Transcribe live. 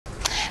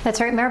That's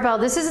right, Maribel.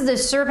 This is the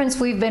disturbance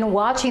we've been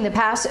watching the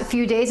past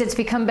few days. It's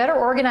become better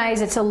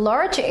organized. It's a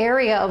large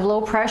area of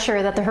low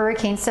pressure that the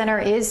Hurricane Center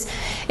is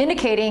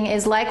indicating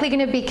is likely going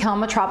to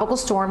become a tropical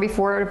storm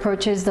before it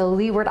approaches the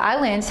Leeward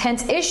Islands,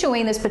 hence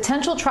issuing this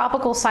potential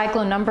tropical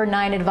cyclone number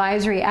 9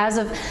 advisory as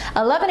of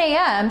 11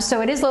 a.m.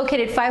 So it is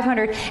located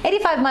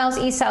 585 miles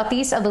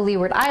east-southeast of the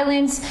Leeward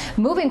Islands,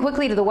 moving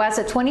quickly to the west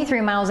at 23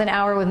 miles an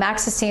hour with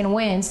max sustained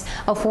winds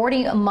of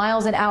 40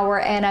 miles an hour.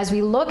 And as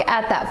we look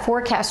at that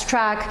forecast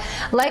track,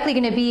 likely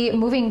going to be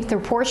moving through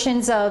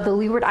portions of the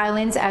Leeward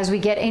Islands as we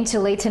get into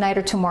late tonight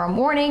or tomorrow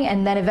morning,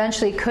 and then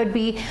eventually could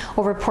be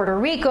over Puerto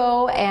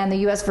Rico and the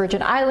U.S.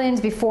 Virgin Islands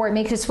before it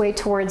makes its way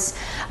towards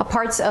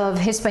parts of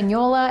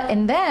Hispaniola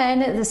and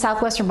then the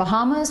southwestern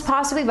Bahamas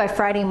possibly by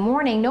Friday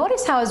morning.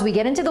 Notice how as we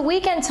get into the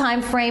weekend time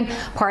frame,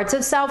 parts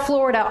of South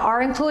Florida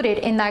are included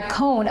in that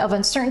cone of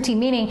uncertainty,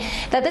 meaning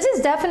that this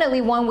is definitely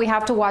one we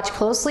have to watch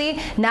closely.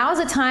 Now is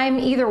the time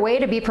either way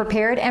to be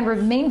prepared and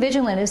remain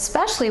vigilant,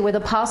 especially with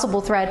a possible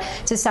threat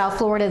to South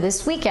Florida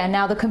this weekend.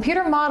 Now, the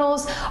computer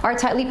models are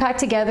tightly packed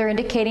together,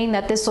 indicating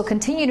that this will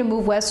continue to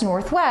move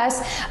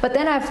west-northwest, but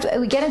then after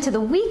we get into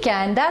the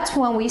weekend, that's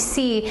when we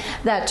see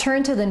that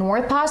turn to the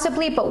north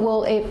possibly, but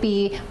will it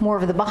be more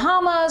of the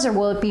Bahamas, or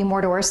will it be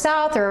more to our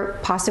south, or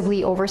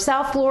possibly over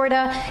South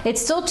Florida?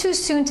 It's still too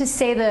soon to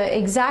say the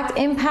exact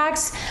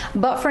impacts,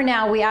 but for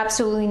now, we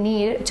absolutely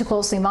need to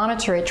closely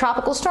monitor it.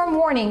 Tropical storm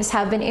warnings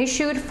have been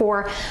issued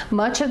for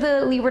much of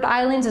the Leeward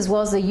Islands, as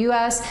well as the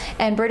U.S.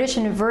 and British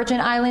and Virgin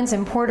Islands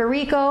and Puerto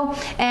Rico,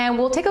 and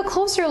we'll take a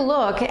closer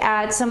look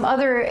at some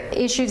other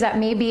issues that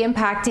may be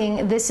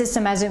impacting this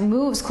system as it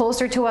moves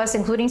closer to us,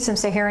 including some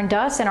Saharan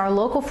dust and our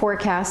local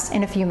forecast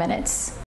in a few minutes.